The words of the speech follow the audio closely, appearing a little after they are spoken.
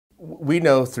We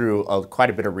know through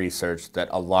quite a bit of research that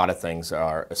a lot of things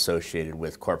are associated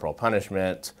with corporal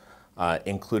punishment,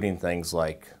 including things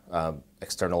like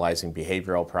externalizing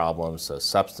behavioral problems, so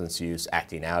substance use,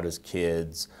 acting out as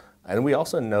kids. And we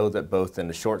also know that both in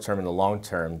the short term and the long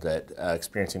term that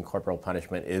experiencing corporal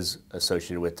punishment is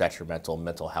associated with detrimental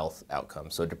mental health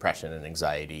outcomes, so depression and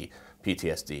anxiety,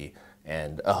 PTSD,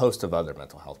 and a host of other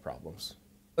mental health problems.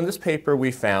 In this paper,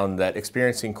 we found that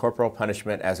experiencing corporal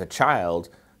punishment as a child,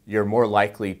 you're more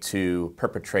likely to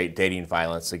perpetrate dating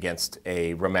violence against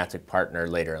a romantic partner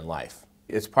later in life.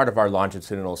 It's part of our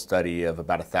longitudinal study of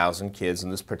about 1,000 kids,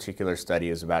 and this particular study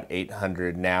is about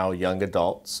 800 now young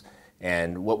adults.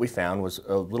 And what we found was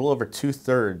a little over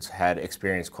 2/3 had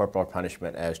experienced corporal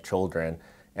punishment as children,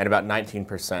 and about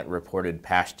 19% reported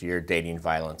past year dating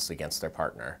violence against their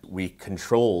partner. We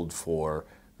controlled for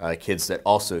kids that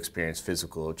also experienced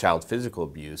child physical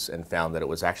abuse and found that it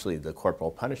was actually the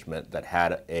corporal punishment that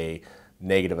had a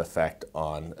negative effect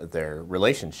on their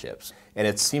relationships. And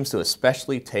it seems to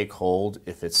especially take hold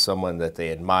if it's someone that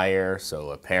they admire, so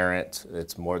a parent,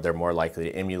 they're more likely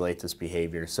to emulate this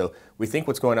behavior. So we think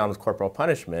what's going on with corporal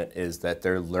punishment is that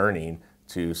they're learning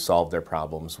to solve their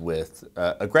problems with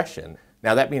aggression.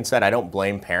 Now that being said, I don't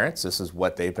blame parents. This is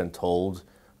what they've been told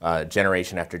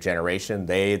generation after generation.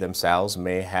 They themselves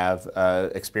may have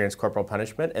experienced corporal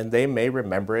punishment and they may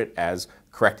remember it as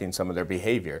correcting some of their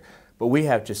behavior. But we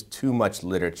have just too much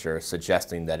literature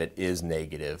suggesting that it is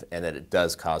negative and that it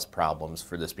does cause problems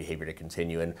for this behavior to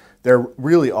continue. And there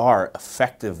really are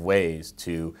effective ways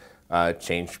to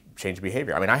change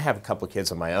behavior. I mean, I have a couple of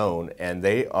kids of my own and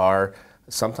they are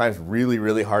sometimes really,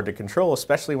 really hard to control,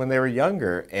 especially when they were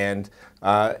younger. And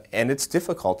it's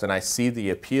difficult, and I see the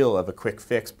appeal of a quick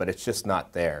fix, but it's just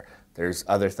not there. There's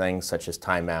other things such as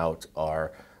timeout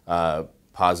or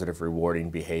positive rewarding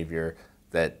behavior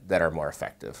that are more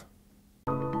effective.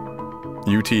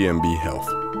 UTMB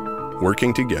Health,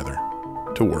 working together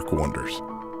to work wonders.